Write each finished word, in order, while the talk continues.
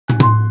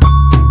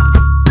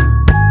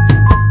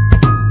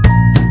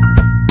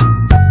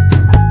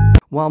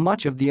While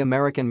much of the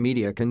American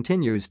media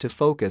continues to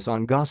focus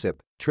on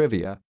gossip,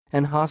 trivia,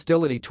 and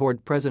hostility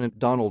toward President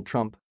Donald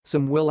Trump,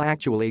 some will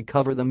actually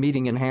cover the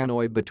meeting in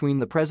Hanoi between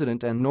the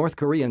president and North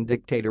Korean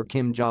dictator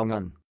Kim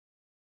Jong-un.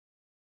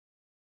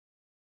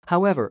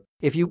 However,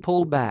 if you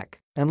pull back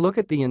and look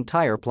at the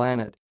entire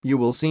planet, you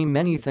will see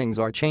many things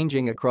are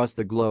changing across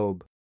the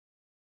globe.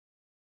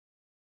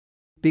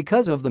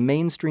 Because of the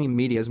mainstream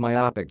media's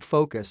myopic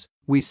focus,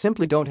 we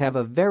simply don't have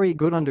a very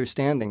good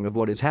understanding of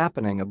what is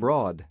happening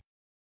abroad.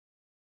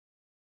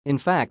 In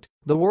fact,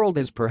 the world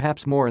is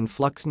perhaps more in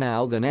flux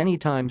now than any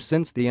time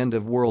since the end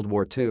of World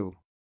War II.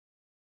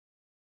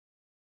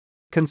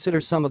 Consider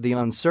some of the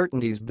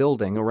uncertainties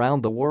building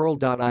around the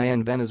world.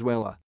 In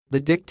Venezuela, the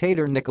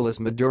dictator Nicolas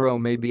Maduro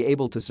may be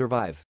able to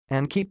survive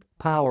and keep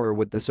power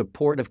with the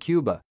support of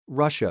Cuba,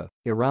 Russia,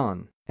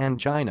 Iran,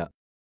 and China.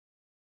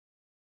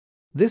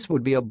 This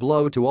would be a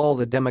blow to all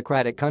the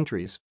democratic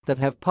countries that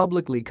have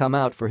publicly come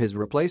out for his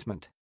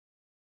replacement.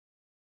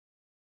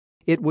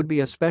 It would be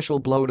a special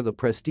blow to the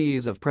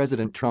prestige of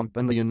President Trump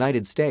and the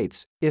United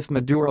States if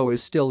Maduro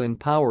is still in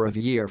power a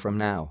year from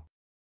now.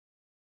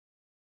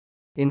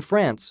 In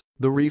France,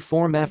 the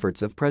reform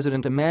efforts of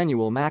President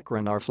Emmanuel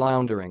Macron are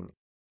floundering.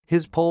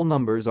 His poll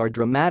numbers are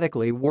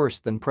dramatically worse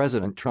than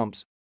President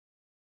Trump's.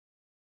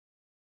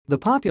 The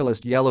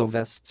populist yellow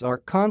vests are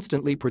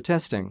constantly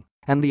protesting,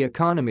 and the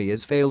economy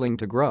is failing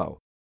to grow.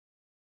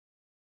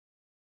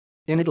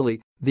 In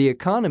Italy, the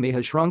economy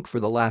has shrunk for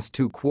the last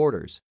 2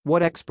 quarters,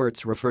 what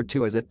experts refer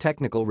to as a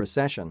technical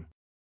recession.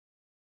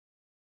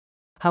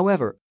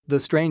 However, the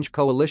strange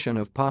coalition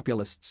of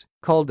populists,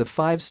 called the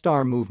Five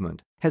Star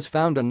Movement, has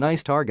found a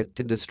nice target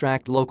to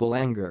distract local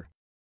anger.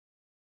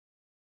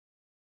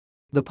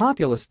 The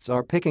populists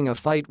are picking a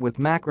fight with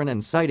Macron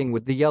and siding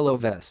with the yellow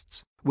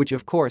vests, which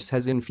of course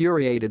has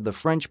infuriated the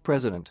French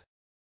president.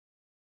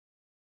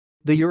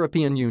 The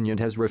European Union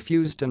has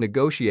refused to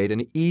negotiate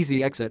an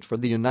easy exit for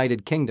the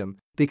United Kingdom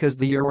because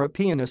the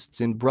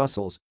Europeanists in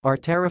Brussels are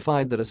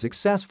terrified that a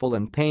successful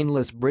and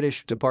painless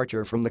British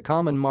departure from the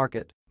common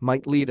market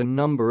might lead a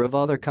number of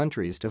other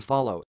countries to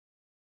follow.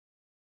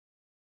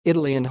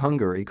 Italy and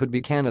Hungary could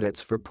be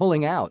candidates for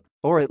pulling out,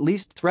 or at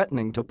least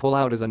threatening to pull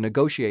out as a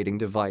negotiating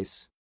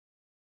device.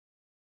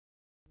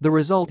 The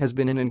result has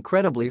been an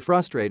incredibly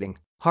frustrating,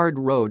 hard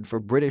road for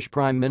British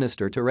Prime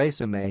Minister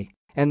Theresa May,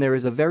 and there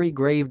is a very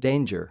grave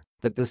danger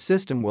that the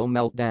system will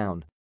melt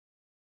down.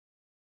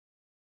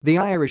 The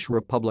Irish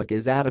Republic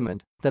is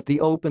adamant that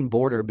the open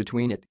border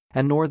between it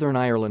and Northern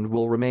Ireland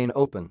will remain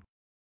open.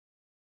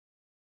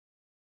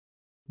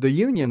 The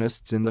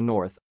Unionists in the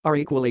north are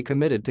equally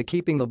committed to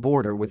keeping the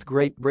border with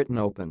Great Britain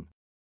open.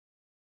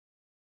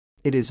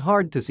 It is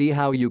hard to see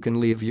how you can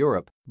leave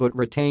Europe but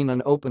retain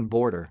an open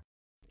border.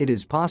 It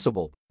is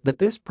possible that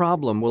this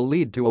problem will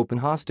lead to open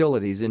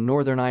hostilities in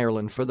Northern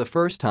Ireland for the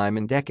first time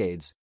in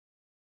decades.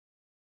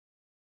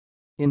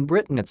 In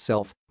Britain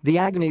itself, the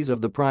agonies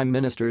of the Prime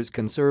Minister's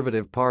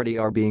Conservative Party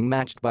are being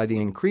matched by the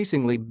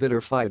increasingly bitter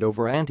fight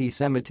over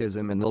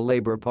anti-Semitism in the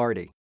Labour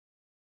Party.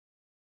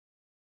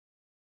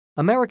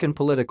 American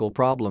political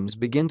problems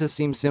begin to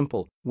seem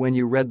simple when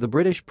you read the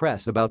British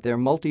press about their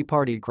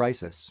multi-party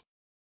crisis.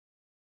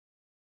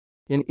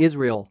 In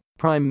Israel,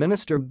 Prime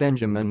Minister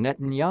Benjamin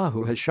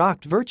Netanyahu has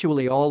shocked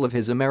virtually all of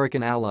his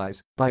American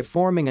allies by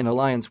forming an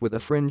alliance with a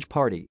fringe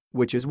party,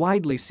 which is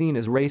widely seen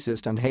as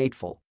racist and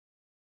hateful.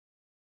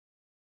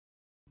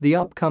 The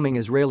upcoming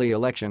Israeli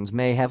elections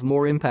may have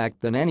more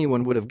impact than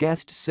anyone would have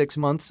guessed 6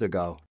 months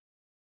ago.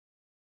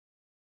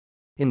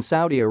 In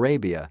Saudi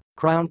Arabia,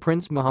 Crown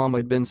Prince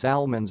Mohammed bin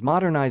Salman's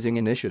modernizing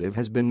initiative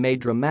has been made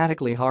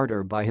dramatically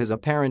harder by his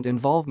apparent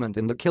involvement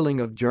in the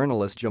killing of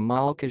journalist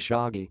Jamal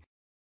Khashoggi.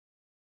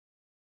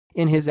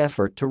 In his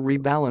effort to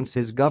rebalance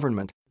his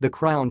government, the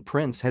Crown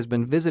Prince has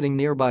been visiting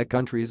nearby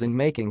countries and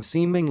making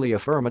seemingly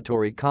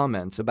affirmatory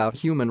comments about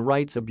human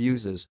rights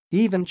abuses,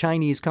 even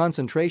Chinese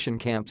concentration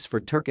camps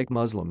for Turkic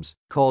Muslims,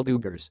 called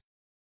Uyghurs.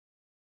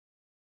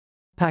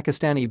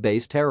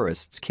 Pakistani-based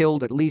terrorists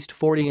killed at least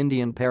 40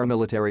 Indian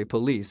paramilitary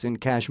police in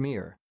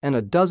Kashmir, and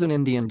a dozen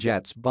Indian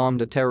jets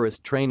bombed a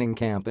terrorist training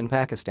camp in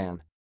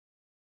Pakistan.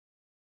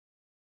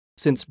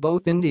 Since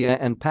both India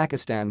and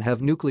Pakistan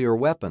have nuclear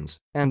weapons,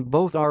 and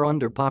both are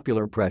under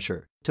popular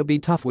pressure to be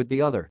tough with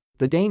the other,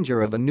 the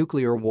danger of a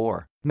nuclear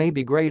war may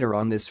be greater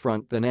on this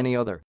front than any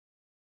other.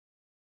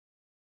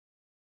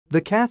 The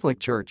Catholic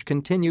Church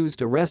continues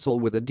to wrestle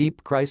with a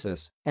deep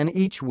crisis, and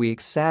each week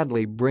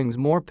sadly brings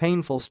more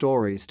painful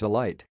stories to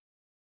light.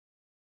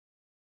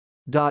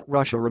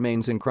 Russia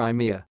remains in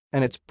Crimea,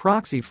 and its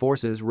proxy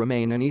forces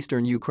remain in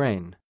eastern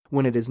Ukraine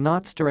when it is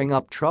not stirring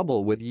up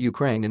trouble with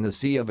Ukraine in the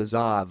Sea of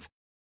Azov.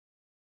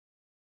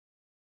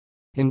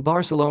 In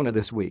Barcelona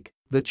this week,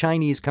 the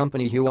Chinese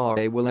company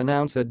Huawei will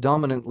announce a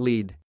dominant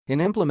lead in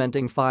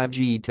implementing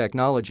 5G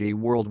technology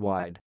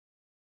worldwide.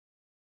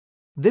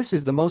 This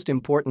is the most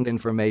important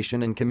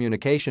information and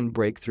communication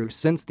breakthrough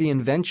since the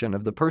invention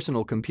of the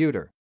personal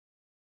computer.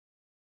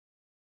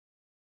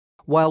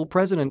 While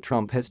President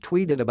Trump has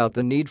tweeted about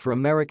the need for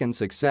American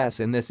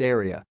success in this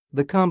area,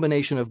 the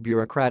combination of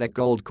bureaucratic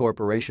gold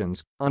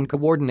corporations,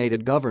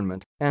 uncoordinated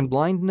government, and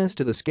blindness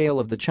to the scale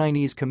of the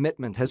Chinese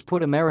commitment has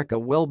put America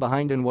well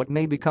behind in what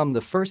may become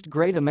the first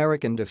great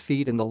American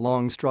defeat in the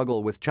long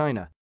struggle with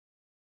China.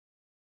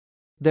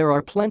 There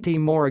are plenty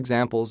more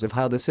examples of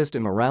how the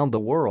system around the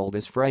world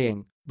is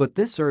fraying, but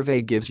this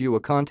survey gives you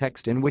a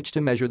context in which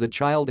to measure the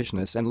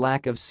childishness and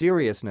lack of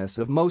seriousness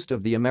of most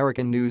of the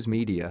American news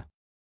media.